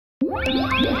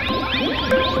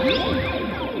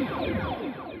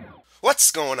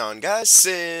What's going on, guys?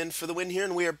 Cyn for the win here,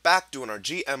 and we are back doing our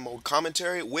GM mode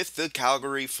commentary with the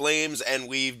Calgary Flames, and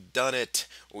we've done it.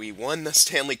 We won the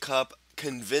Stanley Cup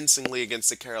convincingly against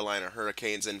the Carolina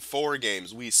Hurricanes in 4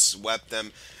 games. We swept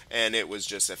them, and it was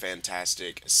just a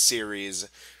fantastic series.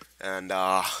 And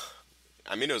I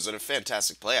mean, it was a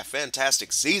fantastic play, a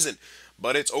fantastic season,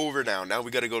 but it's over now. Now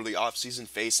we got to go to the off-season,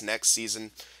 face next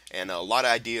season, and a lot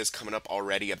of ideas coming up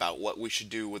already about what we should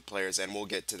do with players, and we'll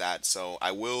get to that. So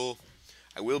I will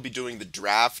be doing the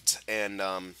draft, and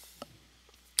I'm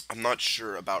not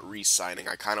sure about re-signing.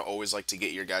 I kind of always like to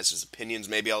get your guys' opinions.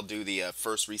 Maybe I'll do the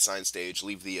first re-sign stage,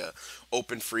 leave the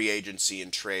open free agency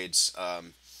and trades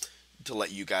to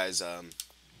let you guys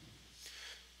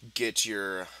get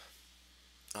your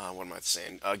what am I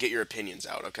saying? Get your opinions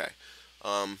out. Okay.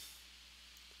 Um,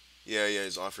 yeah,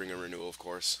 he's offering a renewal, of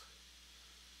course.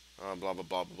 Blah blah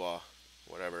blah blah blah.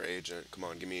 Whatever, agent. Come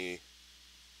on, give me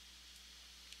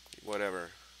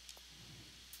whatever.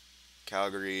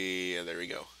 Calgary. Yeah, there we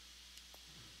go.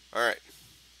 All right.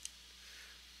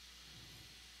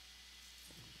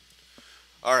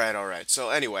 All right.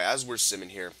 So anyway, as we're simming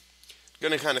here,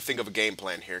 gonna kind of think of a game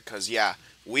plan here, cause yeah,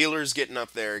 Wheeler's getting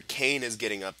up there, Kane is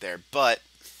getting up there, but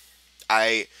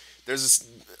I there's this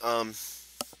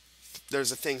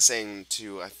there's a thing saying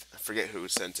to I forget who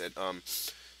sent it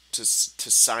to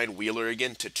sign Wheeler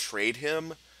again, to trade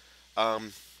him.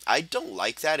 I don't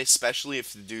like that, especially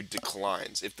if the dude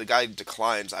declines. If the guy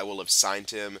declines, I will have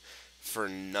signed him for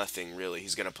nothing, really.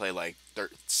 He's gonna play like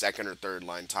second or third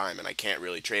line time, and I can't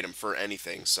really trade him for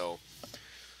anything. So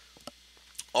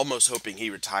almost hoping he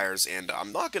retires, and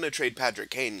I'm not gonna trade Patrick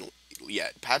Kane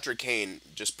yet. Patrick Kane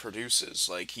just produces.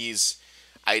 Like he's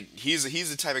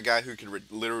the type of guy who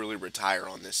could literally retire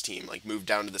on this team, like move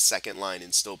down to the second line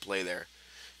and still play there.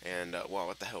 And wow,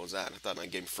 what the hell was that? I thought my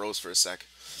game froze for a sec.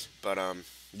 But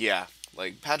yeah,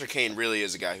 like Patrick Kane really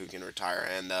is a guy who can retire.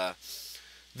 And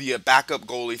the backup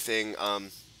goalie thing,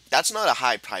 that's not a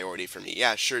high priority for me.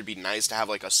 Yeah, sure, it'd be nice to have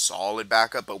like a solid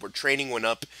backup, but we're training one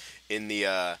up in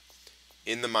the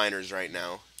minors right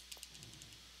now,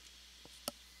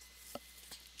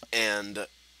 and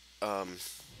um,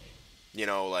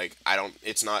 like I don't.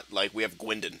 It's not like we have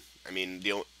Gwendon. I mean,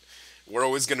 we're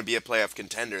always going to be a playoff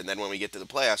contender, and then when we get to the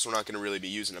playoffs, we're not going to really be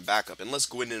using a backup unless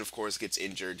Gwendon, of course, gets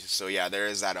injured. So yeah, there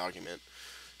is that argument.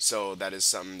 So that is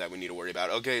something that we need to worry about.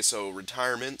 Okay, so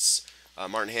retirements.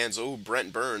 Martin Hands. Oh,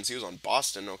 Brent Burns. He was on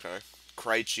Boston. Okay.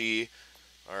 Krejci.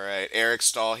 All right. Eric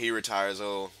Stahl. He retires.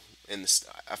 Oh,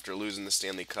 after losing the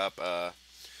Stanley Cup.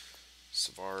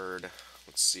 Savard.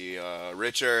 Let's see.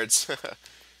 Richards.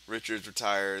 Richards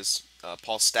retires.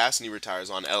 Paul Stastny retires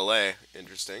on LA.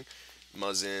 Interesting.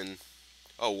 Muzzin.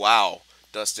 Oh, wow.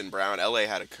 Dustin Brown. LA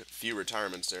had a few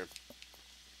retirements there.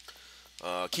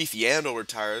 Keith Yandle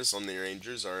retires on the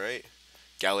Rangers. All right.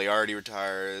 Gagliardi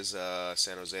retires.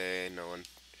 San Jose. No one.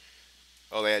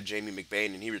 Oh, they had Jamie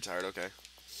McBain and he retired. Okay.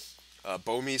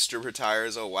 Bomeister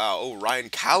retires. Oh, wow. Oh, Ryan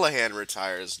Callahan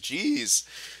retires. Jeez.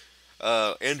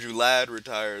 Andrew Ladd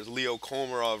retires. Leo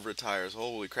Komarov retires.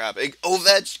 Holy crap.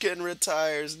 Ovechkin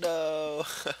retires. No.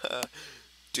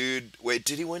 Dude, wait,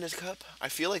 did he win his cup? I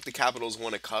feel like the Capitals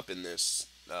won a cup in this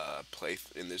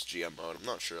in this GM mode. I'm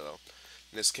not sure though.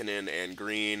 Niskanen and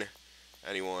Green.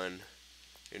 Anyone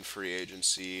in free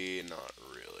agency? Not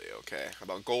really. Okay. How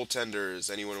about goaltenders?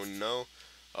 Anyone would know?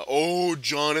 Oh,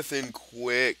 Jonathan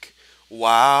Quick.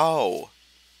 Wow.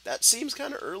 That seems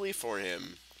kind of early for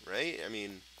him, right? I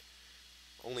mean,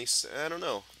 I don't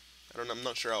know. I'm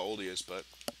not sure how old he is, but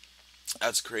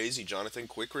that's crazy. Jonathan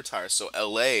Quick retires. So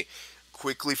LA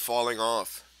quickly falling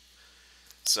off.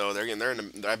 So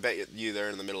I bet you they're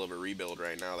in the middle of a rebuild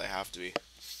right now. They have to be.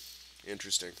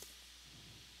 Interesting.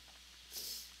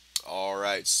 All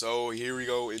right, so here we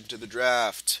go into the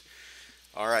draft.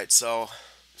 All right, so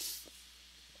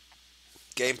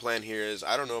game plan here is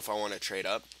I don't know if I want to trade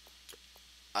up.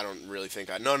 I don't really think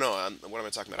I. No, no. What am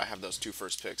I talking about? I have those 2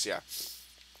 first picks. Yeah,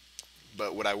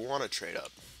 but would I want to trade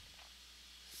up?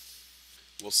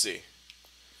 We'll see.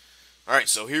 All right,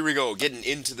 so here we go, getting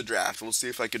into the draft. We'll see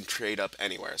if I can trade up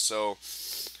anywhere. So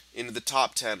into the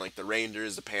top 10, like the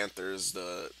Rangers, the Panthers,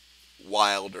 the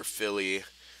Wild or Philly,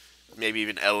 maybe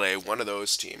even LA, one of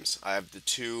those teams. I have the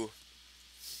two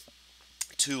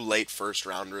late first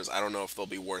rounders. I don't know if they'll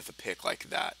be worth a pick like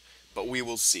that, but we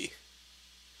will see.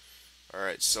 All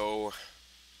right, so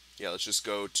yeah, let's just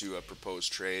go to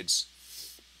proposed trades.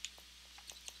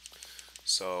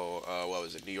 So what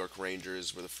was it? New York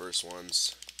Rangers were the first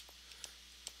ones.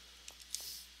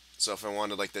 So if I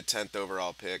wanted like the 10th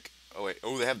overall pick, Oh wait,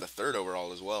 oh they have the 3rd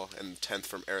overall as well, and 10th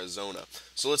from Arizona.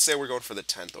 So let's say we're going for the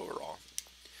 10th overall.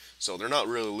 So they're not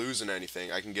really losing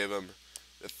anything. I can give them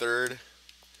the 3rd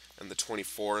and the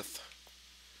 24th,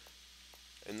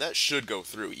 and that should go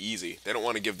through easy. They don't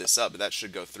want to give this up, but that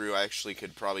should go through. I actually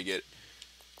could probably get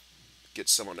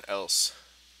someone else.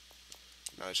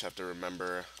 Now I just have to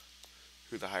remember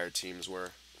who the higher teams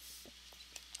were.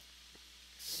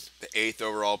 The 8th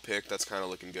overall pick, that's kind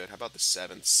of looking good. How about the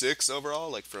 7th? 6th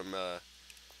overall, like from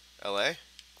LA?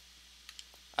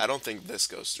 I don't think this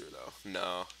goes through, though.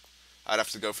 No. I'd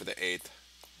have to go for the 8th.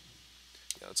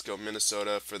 Yeah, let's go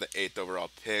Minnesota for the 8th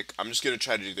overall pick. I'm just going to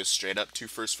try to do this straight up. 2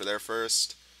 firsts for their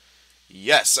first.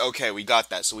 Yes, okay, we got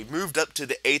that. So we moved up to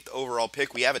the 8th overall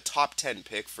pick. We have a top 10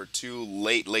 pick for 2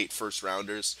 late first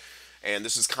rounders. And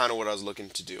this is kind of what I was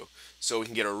looking to do. So we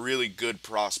can get a really good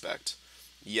prospect.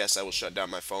 Yes, I will shut down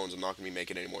my phones. I'm not going to be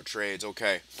making any more trades.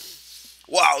 Okay.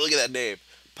 Wow, look at that name.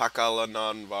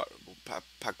 Pakalanan...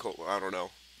 I don't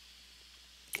know.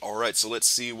 Alright, so let's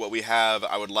see what we have.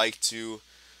 I would like to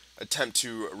attempt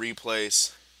to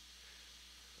replace...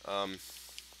 Alright,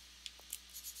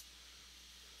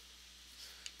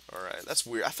 that's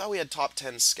weird. I thought we had top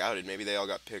 10 scouted. Maybe they all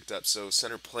got picked up. So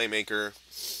center playmaker,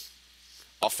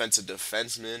 offensive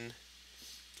defenseman,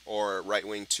 or right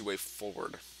wing two-way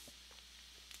forward.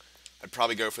 I'd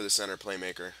probably go for the center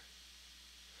playmaker.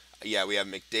 Yeah, we have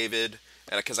McDavid,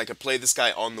 and because I could play this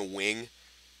guy on the wing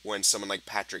when someone like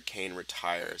Patrick Kane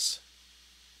retires.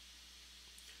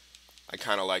 I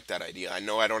kind of like that idea. I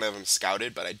know I don't have him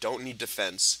scouted, but I don't need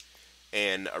defense.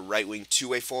 And a right wing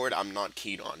two-way forward, I'm not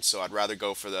keen on. So I'd rather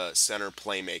go for the center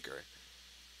playmaker.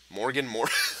 Morgan.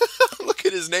 Look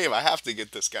at his name. I have to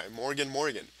get this guy. Morgan.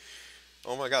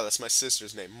 Oh my god, that's my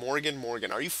sister's name.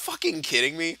 Morgan. Are you fucking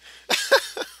kidding me?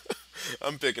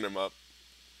 I'm picking him up.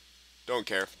 Don't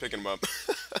care. Picking him up.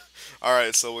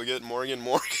 Alright, so we'll get Morgan.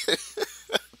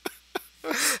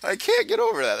 I can't get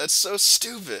over that. That's so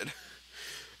stupid.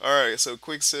 Alright, so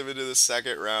quick sim into the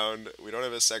 2nd round. We don't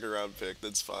have a 2nd round pick.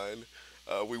 That's fine.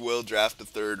 We will draft a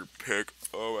 3rd pick.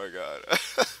 Oh my god.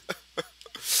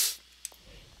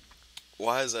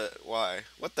 Why is that? Why?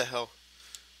 What the hell?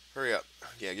 Hurry up.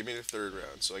 Yeah, give me the 3rd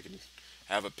round so I can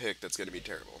have a pick that's going to be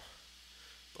terrible.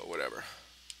 But whatever.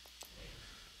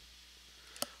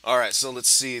 Alright, so let's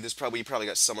see. You probably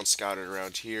got someone scouted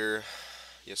around here.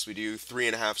 Yes, we do.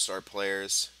 3.5 star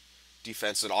players.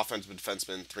 Defensive, offensive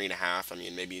defenseman, 3.5. I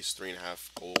mean, maybe he's 3.5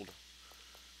 gold.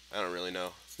 I don't really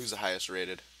know. Who's the highest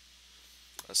rated?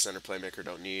 A center playmaker,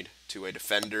 don't need. Two-way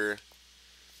defender.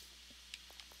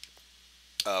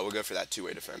 We'll go for that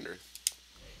two-way defender.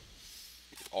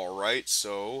 Alright,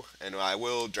 so, and I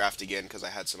will draft again because I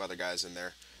had some other guys in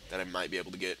there that I might be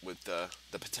able to get with the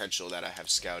potential that I have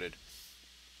scouted.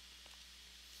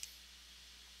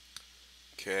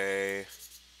 Okay.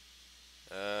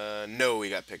 No, we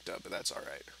got picked up, but that's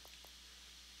alright.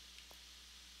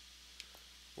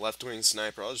 Left wing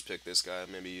sniper, I'll just pick this guy,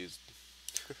 maybe use...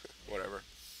 whatever.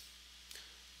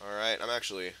 Alright, I'm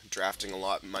actually drafting a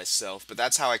lot myself, but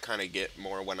that's how I kind of get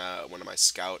more when my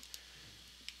scout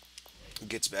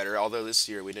gets better. Although this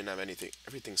year we didn't have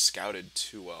everything scouted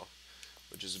too well,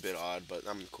 which is a bit odd, but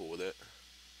I'm cool with it.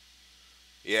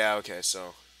 Yeah, okay,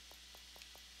 so...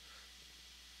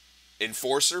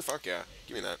 Enforcer? Fuck yeah.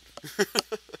 Give me that.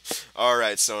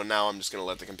 Alright, so now I'm just going to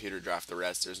let the computer draft the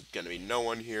rest. There's going to be no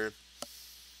one here.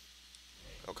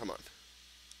 Oh, come on.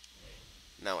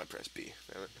 Now I press B.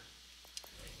 Damn it.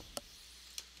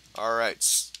 Alright,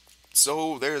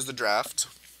 so there's the draft.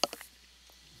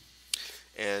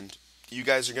 And you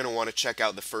guys are going to want to check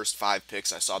out the first 5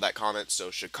 picks. I saw that comment.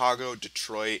 So Chicago,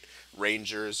 Detroit,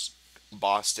 Rangers,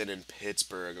 Boston, and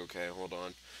Pittsburgh. Okay, hold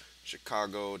on.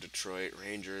 Chicago, Detroit,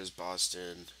 Rangers,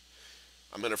 Boston.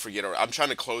 I'm going to forget. I'm trying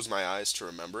to close my eyes to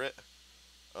remember it.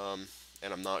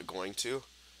 And I'm not going to.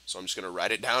 So I'm just going to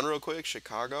write it down real quick.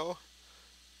 Chicago,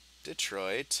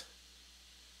 Detroit,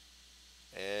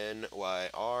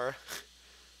 NYR,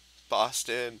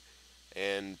 Boston,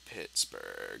 and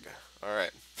Pittsburgh.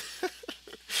 Alright.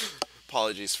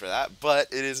 Apologies for that, but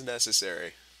it is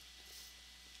necessary.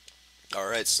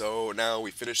 Alright, so now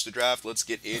we finished the draft. Let's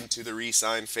get into the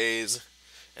re-sign phase.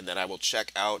 And then I will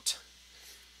check out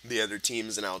the other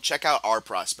teams and I'll check out our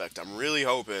prospect. I'm really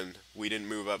hoping we didn't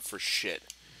move up for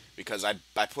shit, because I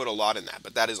put a lot in that.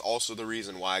 But that is also the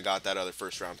reason why I got that other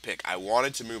first round pick. I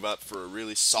wanted to move up for a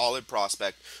really solid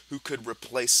prospect who could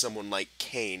replace someone like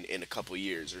Kane in a couple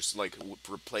years, or like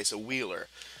replace a Wheeler.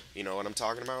 You know what I'm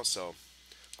talking about? So,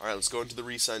 alright, let's go into the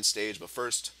re-sign stage. But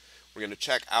first, we're going to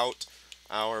check out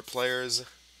our players.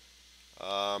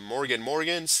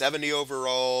 Morgan, 70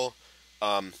 overall.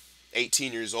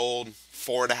 18 years old,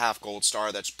 4.5 gold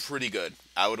star. That's pretty good.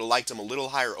 I would have liked him a little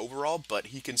higher overall, but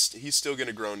he's still going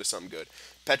to grow into something good.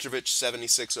 Petrovic,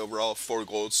 76 overall, 4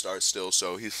 gold stars still,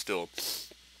 so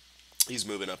he's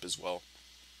moving up as well.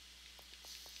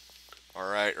 All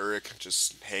right, Uric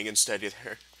just hanging steady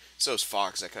there. So is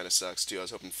Fox. That kind of sucks too. I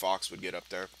was hoping Fox would get up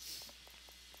there.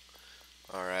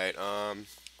 All right.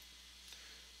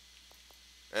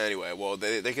 Anyway, well,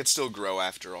 they could still grow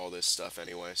after all this stuff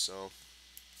anyway. So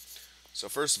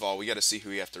first of all, we got to see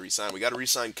who we have to resign. We got to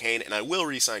resign Kane, and I will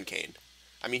resign Kane.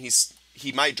 I mean,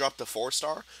 he might drop the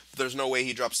 4-star, but there's no way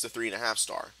he drops the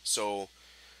 3.5-star. So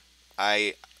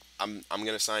I I'm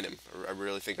gonna sign him. I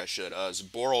really think I should.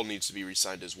 Zboril needs to be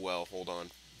re-signed as well. Hold on.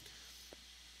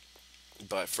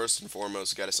 But first and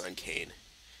foremost, got to sign Kane.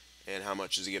 And how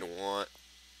much is he gonna want?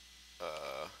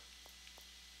 Uh,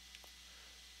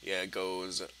 yeah, it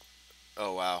goes.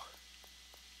 Oh wow.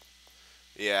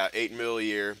 Yeah, 8 mil a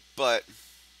year, but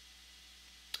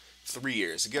 3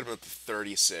 years. To get him up to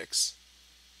 36.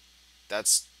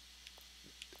 That's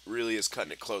really is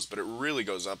cutting it close, but it really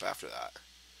goes up after that.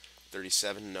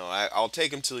 37? No, I'll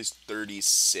take him till he's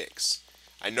 36.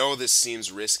 I know this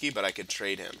seems risky, but I could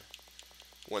trade him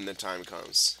when the time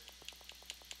comes.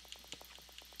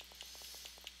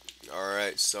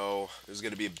 Alright, so there's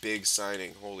going to be a big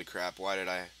signing. Holy crap, why did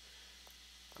I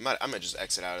might just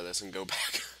exit out of this and go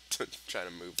back to try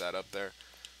to move that up there.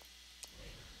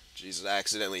 Jesus, I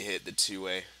accidentally hit the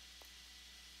two-way.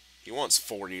 He wants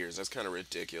 4 years. That's kind of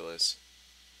ridiculous.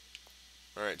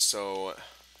 Alright, so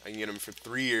I can get him for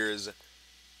 3 years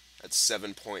at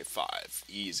 7.5.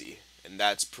 Easy. And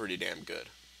that's pretty damn good.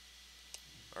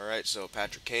 Alright, so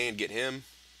Patrick Kane, get him.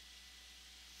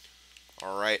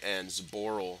 Alright, and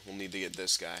Zboril, we'll need to get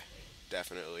this guy.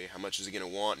 Definitely. How much is he going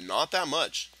to want? Not that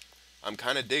much. I'm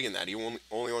kind of digging that. He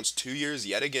only wants 2 years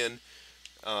yet again.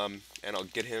 And I'll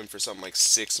get him for something like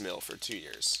 6 mil for 2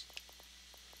 years.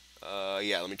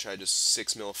 Yeah, let me try just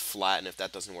 6 mil flat, and if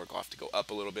that doesn't work, I'll have to go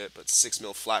up a little bit. But 6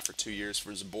 mil flat for 2 years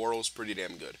for Zboril is pretty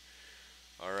damn good.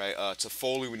 Alright,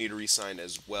 Toffoli we need to re-sign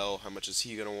as well. How much is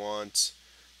he going to want?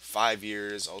 5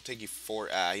 years. I'll take you 4.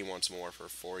 He wants more for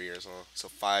 4 years, huh? So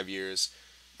 5 years.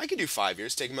 I can do 5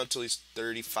 years. Take him up till he's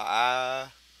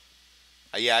 35.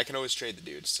 Yeah, I can always trade the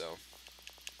dude, so.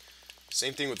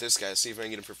 Same thing with this guy. See if I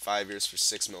can get him for 5 years for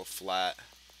 6 mil flat.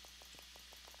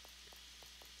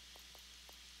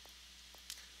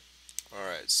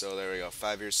 Alright, so there we go.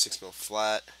 5 years, 6 mil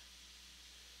flat.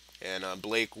 And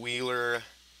Blake Wheeler.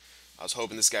 I was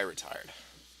hoping this guy retired.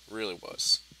 Really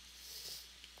was.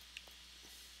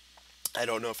 I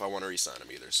don't know if I want to re-sign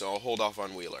him either, so I'll hold off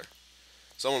on Wheeler.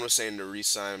 Someone was saying to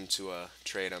re-sign him to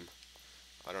trade him.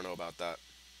 I don't know about that.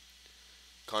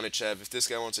 Konachev, if this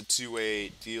guy wants a two-way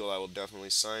deal, I will definitely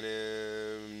sign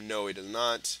him. No, he does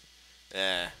not.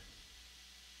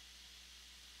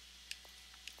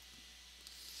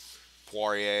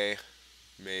 Poirier,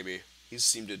 maybe. He's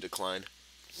seemed to decline.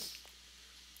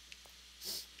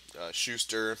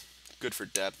 Schuster, good for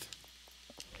depth,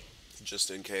 just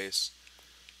in case.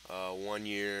 1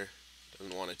 year,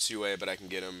 doesn't want a two-way, but I can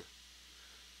get him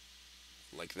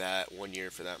like that, 1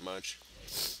 year for that much.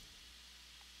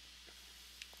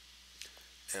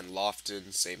 And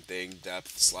Lofton, same thing,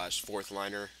 depth / fourth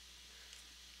liner.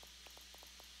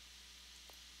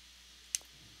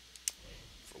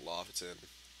 For Lofton.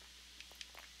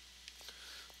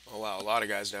 Oh wow, a lot of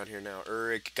guys down here now.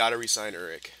 Uric, gotta re-sign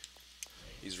Uric.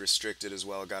 He's restricted as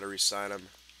well, gotta re-sign him.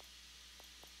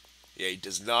 Yeah, he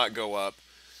does not go up.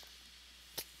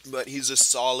 But he's a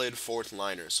solid fourth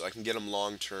liner, so I can get him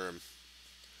long term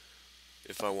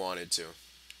if I wanted to.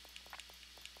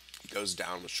 He goes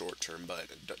down with short term, but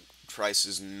price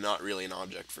is not really an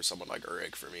object for someone like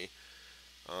Uric for me.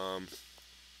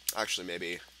 Actually,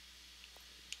 maybe.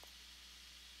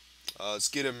 Let's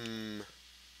get him.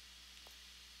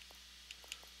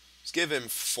 Let's give him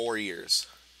 4 years.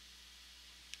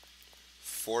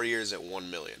 4 years at 1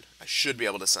 million. I should be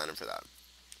able to sign him for that.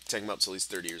 Take him up till he's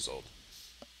 30 years old.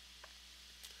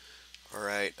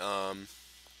 Alright, not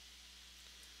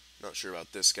sure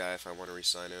about this guy if I want to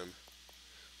re-sign him.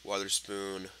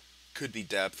 Witherspoon, could be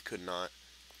depth, could not.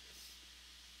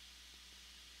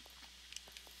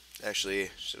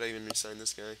 Actually, should I even re-sign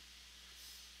this guy?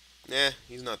 Nah,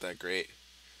 he's not that great.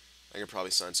 I could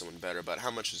probably sign someone better, but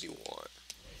how much does he want?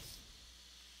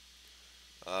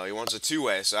 He wants a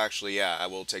two-way, so actually, yeah, I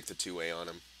will take the two-way on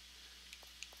him.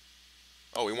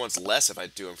 Oh, he wants less if I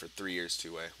do him for 3 years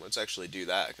two-way. Let's actually do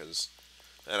that, because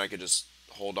then I could just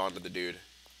hold on to the dude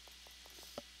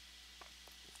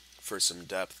for some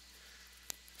depth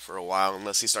for a while,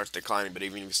 unless he starts declining. But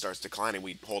even if he starts declining,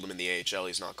 we hold him in the AHL.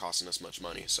 He's not costing us much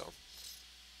money, so.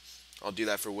 I'll do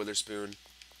that for Witherspoon,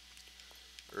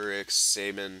 Urich,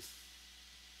 Saban.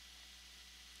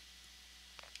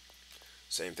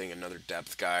 Same thing, another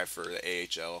depth guy for the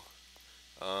AHL.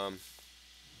 Um,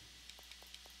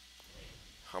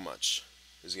 how much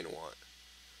is he gonna want?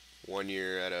 1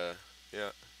 year at a, yeah,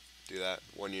 do that.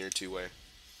 1 year, two-way.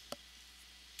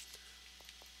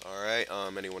 All right.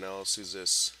 Anyone else? Who's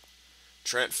this?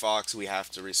 Trent Fox. We have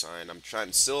to resign.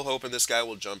 Still hoping this guy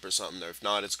will jump or something. There. If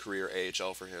not, it's career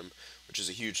AHL for him, which is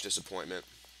a huge disappointment.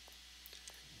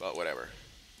 But whatever.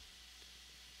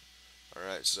 All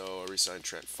right. So I resign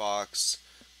Trent Fox.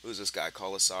 Who's this guy?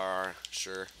 Colasar.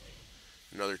 Sure.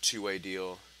 Another two-way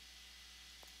deal.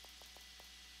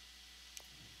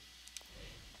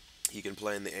 He can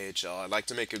play in the AHL. I'd like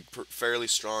to make a fairly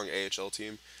strong AHL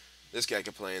team. This guy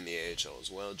could play in the AHL as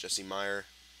well. Jesse Meyer.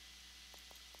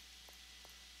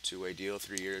 Two-way deal,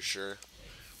 3 years, sure.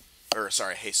 Or,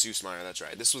 sorry, Jesus Meyer, that's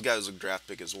right. This guy was a draft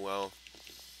pick as well.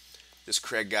 This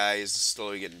Craig guy is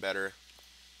slowly getting better.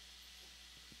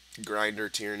 Grinder,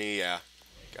 Tierney, yeah.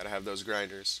 Gotta have those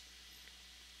grinders.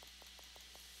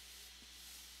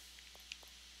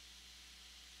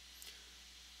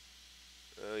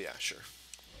 Yeah, sure.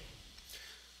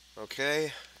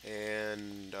 Okay,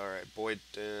 and alright,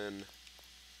 Boyden.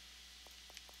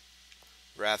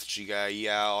 Rathje guy,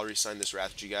 yeah, I'll resign this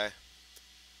Rathje guy.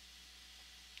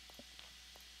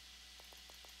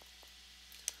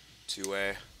 Two-way.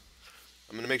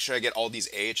 I'm going to make sure I get all these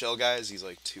AHL guys. He's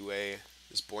like two-way.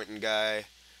 This Boynton guy.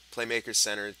 Playmaker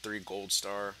center, 3 gold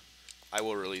star. I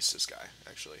will release this guy,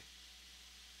 actually.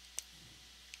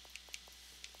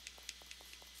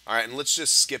 Alright, and let's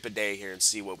just skip a day here and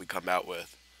see what we come out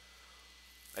with.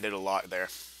 I did a lot there.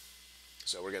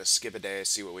 So we're going to skip a day,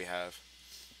 see what we have.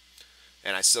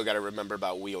 And I still got to remember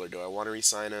about Wheeler. Do I want to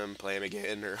re-sign him, play him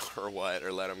again, or what?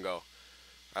 Or let him go?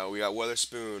 We got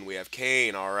Witherspoon. We have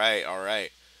Kane. All right, all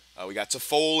right. We got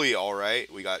Toffoli. All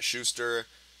right. We got Schuster,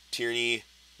 Tierney,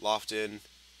 Lofton.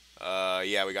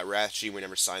 Yeah, we got Rathje. We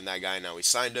never signed that guy. Now we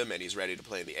signed him, and he's ready to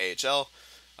play in the AHL.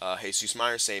 Jesus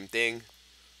Meyer, same thing.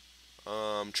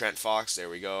 Trent Fox, there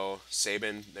we go.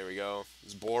 Saban, there we go.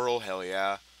 Borrell, hell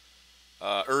yeah.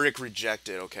 Urich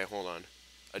rejected. Okay, hold on.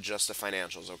 Adjust the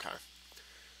financials. Okay.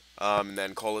 And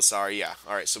then Colasar, yeah.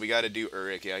 All right, so we got to do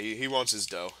Urich. Yeah, he wants his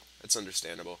dough. That's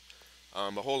understandable.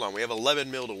 But hold on, we have 11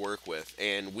 mil to work with,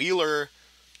 and Wheeler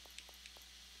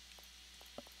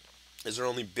is our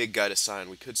only big guy to sign.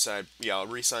 We could sign, yeah, I'll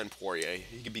re-sign Poirier.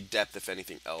 He could be depth if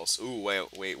anything else. Ooh,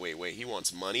 wait. He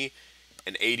wants money.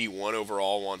 An 81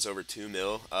 overall wants over 2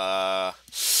 mil. I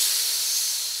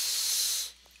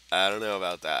don't know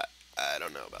about that.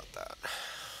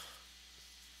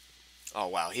 Oh,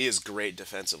 wow, he is great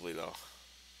defensively, though.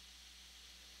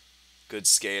 Good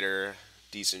skater,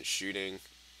 decent shooting.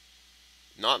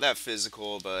 Not that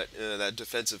physical, but that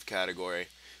defensive category.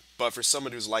 But for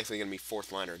someone who's likely going to be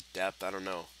fourth liner depth, I don't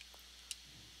know.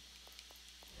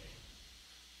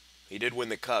 He did win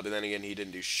the cup, but then again, he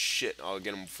didn't do shit. I'll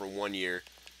get him for 1 year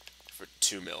for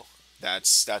 2 mil.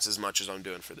 That's as much as I'm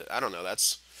doing for this. I don't know.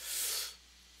 It's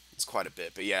quite a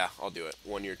bit, but yeah, I'll do it.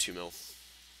 1 year, 2 mil.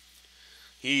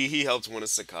 He helped win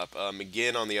us the cup.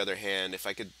 McGinn, on the other hand, if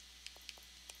I could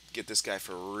get this guy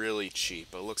for really cheap,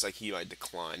 but it looks like he might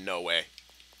decline. No way.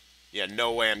 Yeah,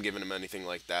 no way I'm giving him anything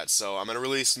like that. So I'm going to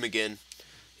release McGinn.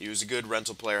 He was a good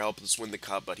rental player, helped us win the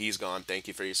cup, but he's gone. Thank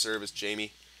you for your service,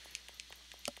 Jamie.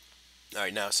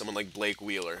 Alright, now someone like Blake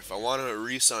Wheeler. If I want to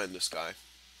re-sign this guy,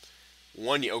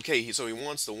 1 year. Okay, so he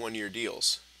wants the 1 year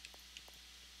deals.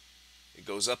 It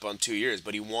goes up on 2 years,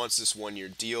 but he wants this 1 year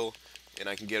deal, and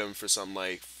I can get him for something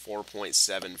like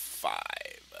 4.75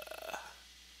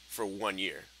 for 1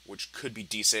 year, which could be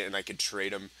decent, and I could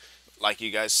trade him, like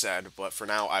you guys said. But for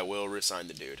now, I will resign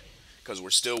the dude because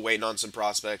we're still waiting on some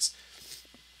prospects.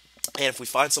 And if we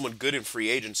find someone good in free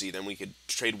agency, then we could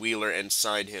trade Wheeler and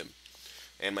sign him.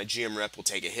 And my GM rep will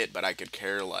take a hit, but I could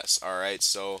care less. Alright,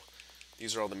 so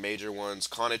these are all the major ones.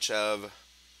 Konichev,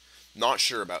 not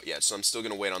sure about yet, so I'm still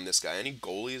going to wait on this guy. Any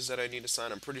goalies that I need to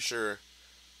sign? I'm pretty sure.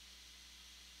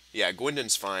 Yeah,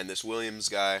 Gwendon's fine. This Williams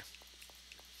guy.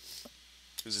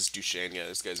 Who's this Duchesne guy?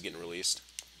 This guy's getting released.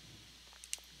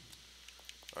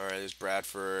 Alright, there's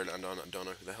Bradford. I don't know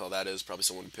who the hell that is. Probably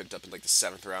someone picked up in like the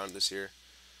 7th round this year.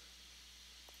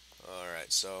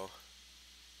 Alright, so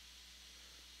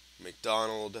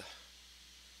McDonald.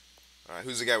 Alright,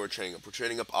 who's the guy we're training up? We're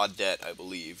training up Audette, I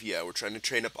believe. Yeah, we're trying to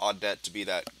train up Audette to be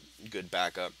that good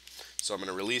backup. So I'm going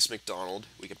to release McDonald.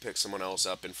 We can pick someone else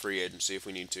up in free agency if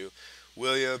we need to.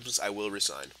 Williams, I will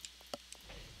resign.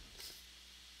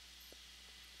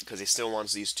 Because he still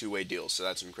wants these two-way deals, so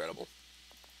that's incredible.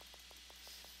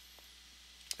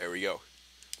 There we go.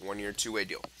 1 year, two-way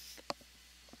deal.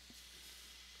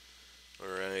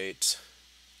 Alright.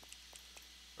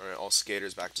 Alright, all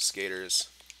skaters back to skaters.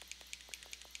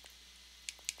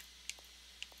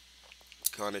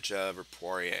 Konachev or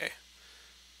Poirier.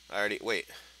 Wait.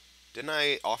 Didn't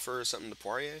I offer something to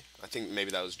Poirier? I think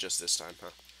maybe that was just this time,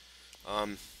 huh?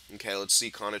 Okay, let's see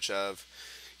Konachev.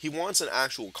 He wants an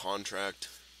actual contract.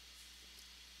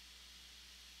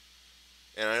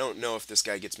 And I don't know if this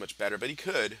guy gets much better, but he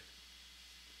could.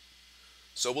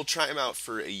 So we'll try him out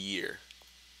for a year.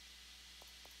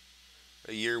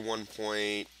 A year,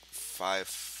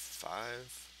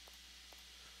 1.55.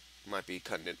 Might be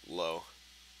cutting it low.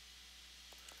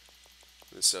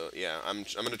 So yeah, I'm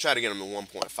gonna try to get him to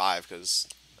 1.5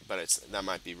 but that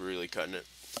might be really cutting it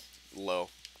low.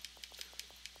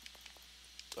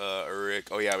 Uric.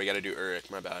 Oh yeah, we gotta do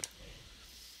Uric. My bad.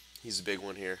 He's a big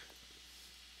one here.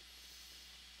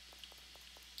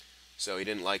 So he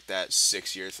didn't like that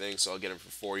 6-year thing, so I'll get him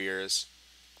for 4 years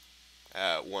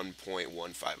at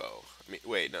 1.150. I mean,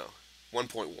 wait, no,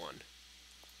 1.1.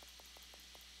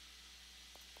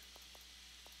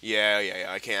 Yeah.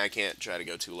 I can't try to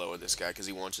go too low with this guy because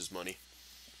he wants his money.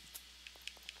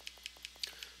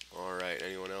 All right,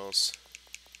 anyone else?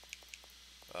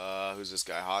 Who's this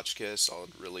guy? Hotchkiss. I'll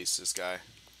release this guy.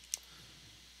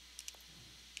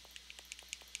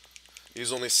 He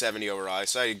was only 70 overall. I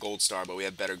saw a gold star, but we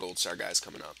have better gold star guys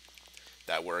coming up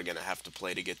that we're gonna have to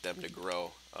play to get them to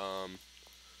grow.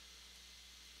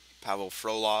 Pavel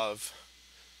Frolov.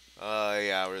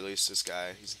 Yeah, I'll release this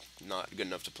guy. He's not good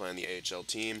enough to play on the AHL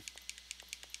team.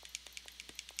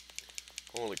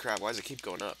 Holy crap, why does it keep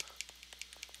going up?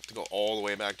 I have to go all the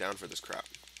way back down for this crap.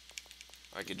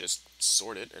 I could just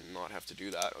sort it and not have to do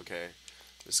that. Okay,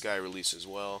 this guy release as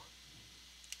well.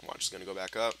 Watch is gonna go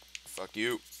back up. Fuck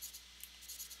you.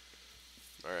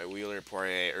 Alright, Wheeler,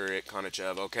 Poirier, Uric,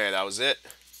 Konachev. Okay, that was it.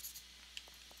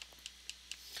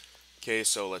 Okay,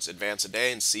 so let's advance a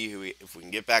day and see if we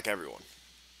can get back everyone.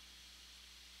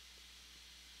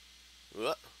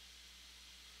 Whoop.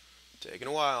 Taking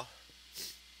a while.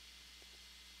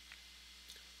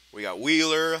 We got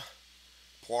Wheeler,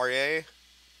 Poirier,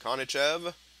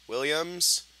 Konachev,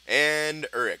 Williams, and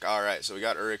Uric. Alright, so we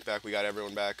got Uric back. We got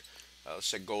everyone back.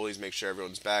 Let's check goalies, make sure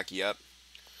everyone's back. Yep.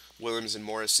 Williams and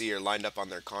Morrissey are lined up on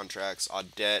their contracts.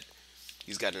 Audette,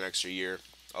 he's got an extra year.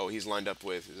 Oh, he's lined up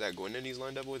with, is that Gwendon he's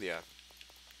lined up with? Yeah.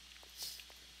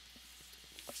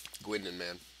 Gwendon,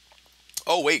 man.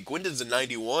 Oh, wait, Gwendon's a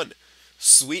 91.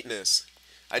 Sweetness.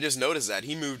 I just noticed that.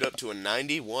 He moved up to a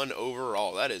 91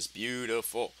 overall. That is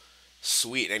beautiful.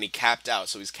 Sweet. And he capped out.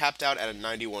 So he's capped out at a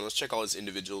 91. Let's check all his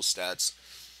individual stats.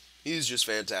 He's just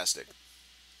fantastic.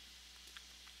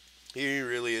 He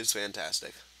really is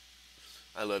fantastic.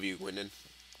 I love you, Gwendon.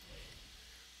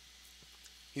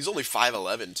 He's only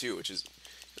 5'11", too, which is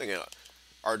like a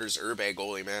Arders Urbe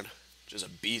goalie, man. Just a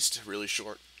beast, really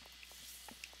short.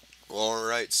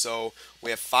 Alright, so we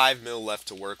have 5 mil left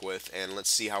to work with, and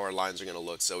let's see how our lines are going to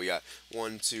look. So we got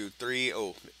 1, 2, 3.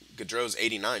 Oh, Gaudreau's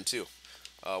 89, too.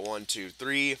 1, 2,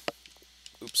 3.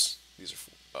 Oops, these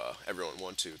are everyone.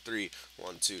 1, 2, 3.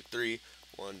 1, 2, 3.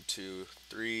 1, 2,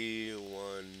 3.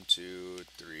 1, 2,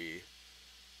 3.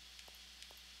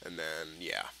 And then,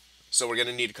 yeah. So we're going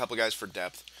to need a couple guys for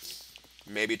depth.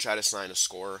 Maybe try to sign a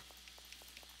scorer.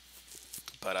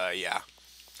 But, yeah.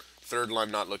 Third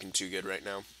line not looking too good right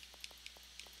now.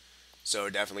 So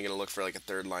definitely going to look for like a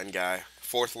third line guy.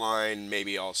 Fourth line,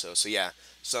 maybe also. So, yeah.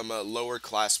 Some lower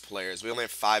class players. We only have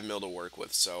 5 mil to work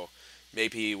with. So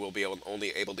maybe we'll be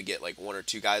only able to get like 1 or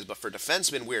 2 guys. But for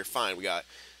defensemen, we're fine. We got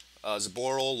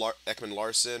Zaboral, Ekman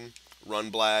Larson,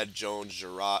 Runblad, Jones,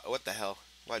 Girard. What the hell?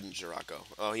 Why didn't Girard go?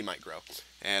 Oh, he might grow.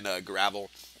 And Gravel.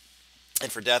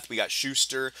 And for depth, we got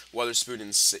Schuster, Weatherspoon,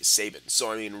 and Sabin.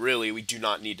 So, I mean, really, we do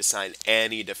not need to sign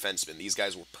any defensemen. These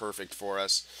guys were perfect for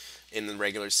us in the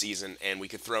regular season, and we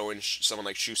could throw in someone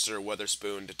like Schuster or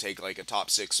Weatherspoon to take, like, a top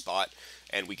 6 spot,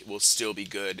 and we'll still be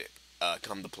good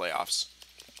come the playoffs.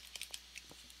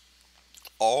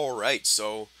 All right,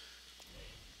 so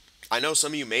I know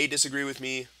some of you may disagree with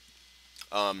me.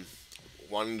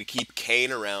 Wanting to keep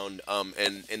Kane around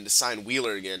and to sign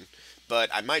Wheeler again. But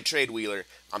I might trade Wheeler.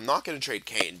 I'm not going to trade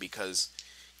Kane because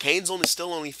Kane's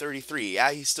still only 33.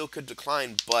 Yeah, he still could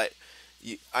decline, but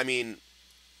I mean,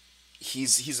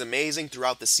 he's amazing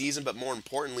throughout the season, but more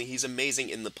importantly, he's amazing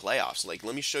in the playoffs. Like,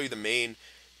 let me show you the main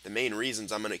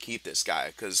reasons I'm going to keep this guy,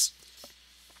 because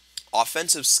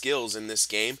offensive skills in this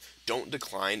game don't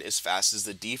decline as fast as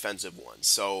the defensive ones.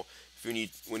 So when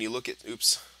you look at,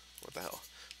 oops, what the hell?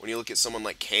 When you look at someone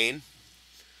like Kane,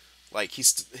 Like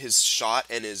his shot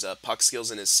and his puck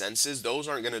skills and his senses, those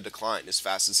aren't going to decline as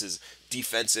fast as his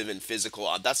defensive and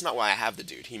physical. That's not why I have the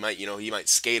dude. He might, he might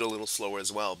skate a little slower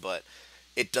as well, but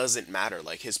it doesn't matter.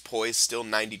 Like his poise still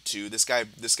 92. This guy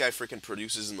freaking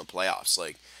produces in the playoffs,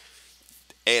 like,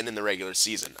 and in the regular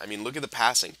season. I mean, look at the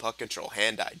passing, puck control,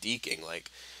 hand-eye, deking,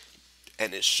 like,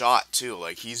 and his shot too.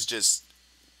 Like he's just,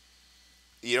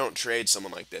 you don't trade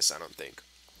someone like this, I don't think.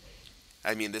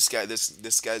 I mean, this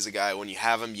guy's a guy, when you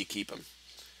have him, you keep him.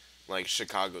 Like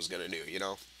Chicago's gonna do,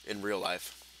 in real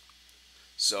life.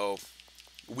 So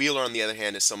Wheeler, on the other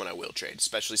hand, is someone I will trade,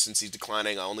 especially since he's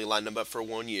declining. I only lined him up for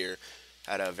 1 year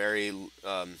at a very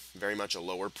much a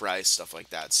lower price, stuff like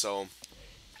that. So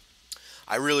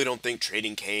I really don't think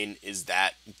trading Kane is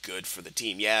that good for the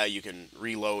team. Yeah, you can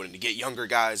reload and get younger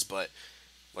guys, but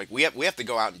like we have to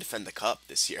go out and defend the cup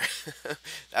this year.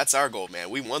 That's our goal, man.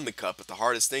 We won the cup, but the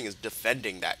hardest thing is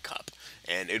defending that cup.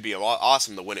 And it'd be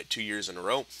awesome to win it 2 years in a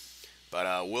row.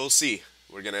 But we'll see.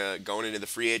 We're going into the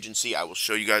free agency. I will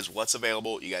show you guys what's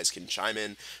available. You guys can chime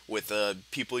in with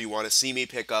people you want to see me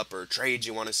pick up or trades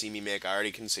you want to see me make. I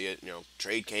already can see it.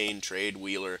 Trade Kane, trade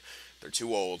Wheeler. They're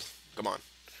too old. Come on.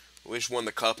 We just won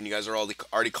the cup, and you guys are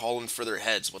already calling for their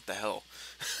heads. What the hell?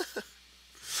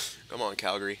 Come on,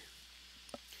 Calgary.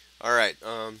 All right.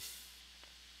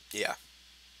 Yeah.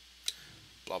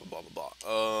 Blah blah blah blah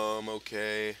blah.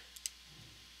 Okay.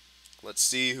 Let's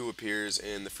see who appears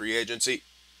in the free agency.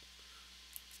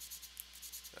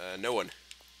 No one.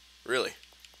 Really.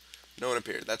 No one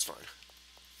appeared. That's fine.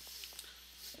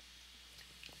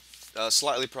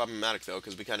 Slightly problematic, though,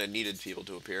 because we kind of needed people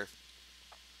to appear.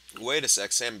 Wait a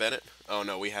sec. Sam Bennett? Oh,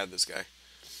 no, we had this guy.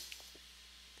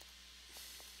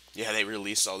 Yeah, they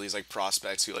released all these, like,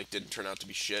 prospects who, like, didn't turn out to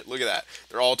be shit. Look at that.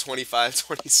 They're all 25,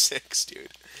 26,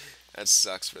 dude. That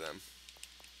sucks for them.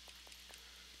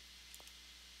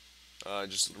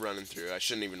 Just running through. I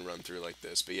shouldn't even run through like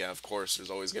this, but yeah, of course, there's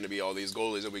always going to be all these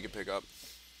goalies that we can pick up.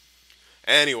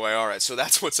 Anyway, alright, so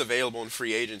that's what's available in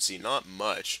free agency. Not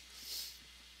much.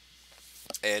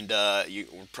 And we're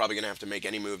probably going to have to make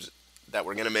any moves that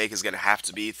we're going to make is going to have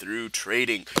to be through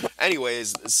trading.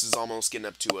 Anyways, this is almost getting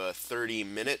up to 30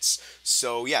 minutes.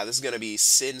 So yeah, this is going to be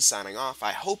Cyn signing off.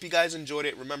 I hope you guys enjoyed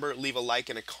it. Remember, leave a like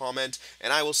and a comment,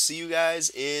 and I will see you guys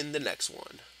in the next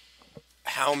one.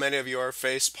 How many of you are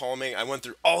face palming? I went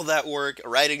through all that work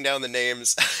writing down the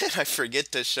names and I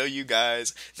forget to show you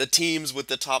guys the teams with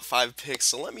the top 5 picks.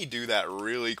 So let me do that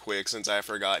really quick since I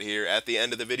forgot here at the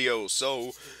end of the video.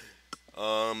 So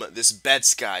this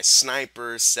Betts guy,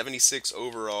 sniper, 76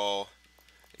 overall.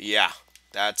 Yeah,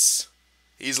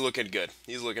 he's looking good.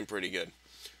 He's looking pretty good.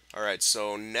 All right,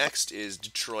 so next is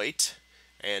Detroit,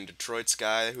 and Detroit's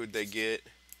guy, who'd they get?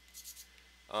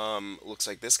 Looks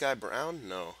like this guy, Brown?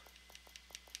 No.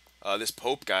 This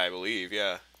Pope guy, I believe,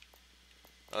 yeah.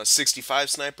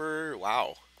 65 sniper.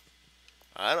 Wow.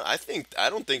 I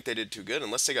don't think they did too good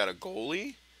unless they got a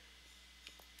goalie.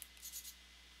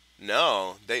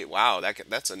 No, wow,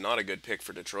 that's not a good pick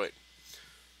for Detroit,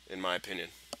 in my opinion.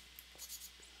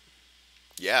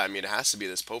 Yeah, I mean, it has to be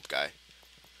this Pope guy.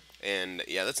 And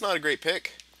yeah, that's not a great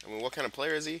pick. I mean, what kind of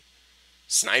player is he?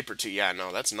 Sniper too. Yeah,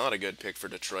 no, that's not a good pick for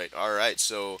Detroit. All right,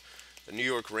 so the New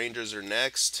York Rangers are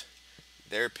next.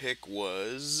 Their pick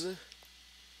was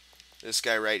this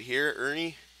guy right here,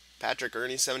 Ernie. Patrick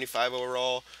Ernie, 75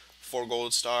 overall, 4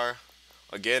 gold star.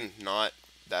 Again, not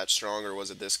that strong, or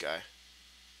was it this guy?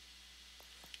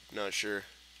 Not sure.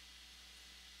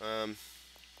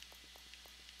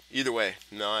 Either way,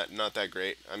 not that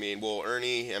great. I mean, well,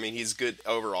 Ernie, I mean, he's good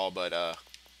overall, but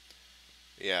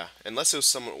yeah. Unless it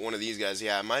was one of these guys.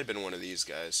 Yeah, it might have been one of these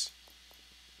guys.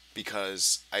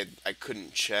 Because I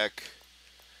couldn't check.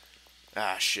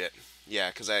 Ah, shit. Yeah,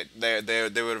 because they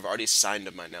would have already signed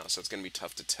him by now, so it's going to be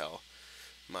tough to tell.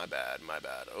 My bad, my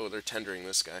bad. Oh, they're tendering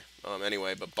this guy.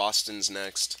 Anyway, but Boston's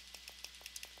next.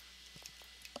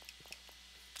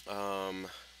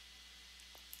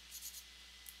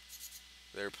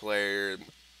 Their player,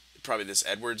 probably this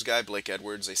Edwards guy, Blake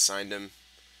Edwards, they signed him.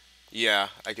 Yeah,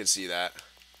 I could see that.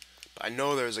 But I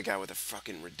know there was a guy with a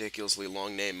fucking ridiculously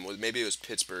long name. Maybe it was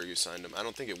Pittsburgh who signed him. I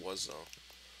don't think it was, though.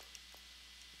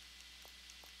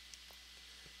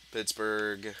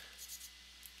 Pittsburgh.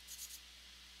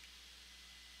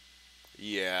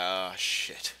 Yeah,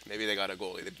 shit. Maybe they got a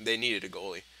goalie. They needed a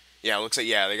goalie. Yeah, it looks like,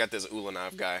 yeah, they got this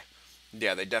Ulanov guy.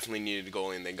 Yeah, they definitely needed a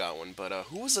goalie and they got one. But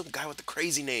who was the guy with the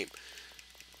crazy name?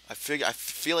 I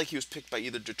feel like he was picked by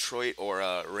either Detroit or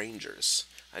Rangers.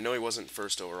 I know he wasn't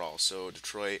first overall, so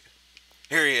Detroit.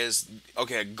 Here he is.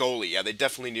 Okay, a goalie. Yeah, they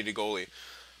definitely need a goalie.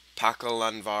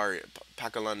 Pakalanvara.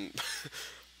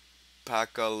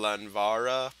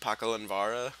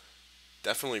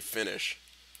 Definitely Finnish.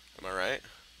 Am I right?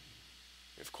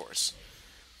 Of course.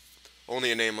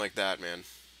 Only a name like that, man.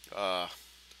 Uh,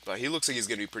 but he looks like he's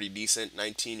going to be pretty decent.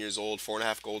 19 years old,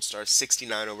 4.5 gold stars,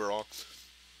 69 overall.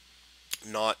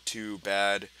 Not too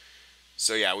bad.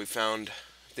 So yeah, we found.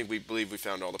 I think we believe we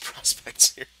found all the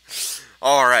prospects here.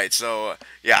 All right, so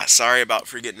yeah, sorry about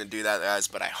forgetting to do that, guys,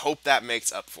 but I hope that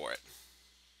makes up for it.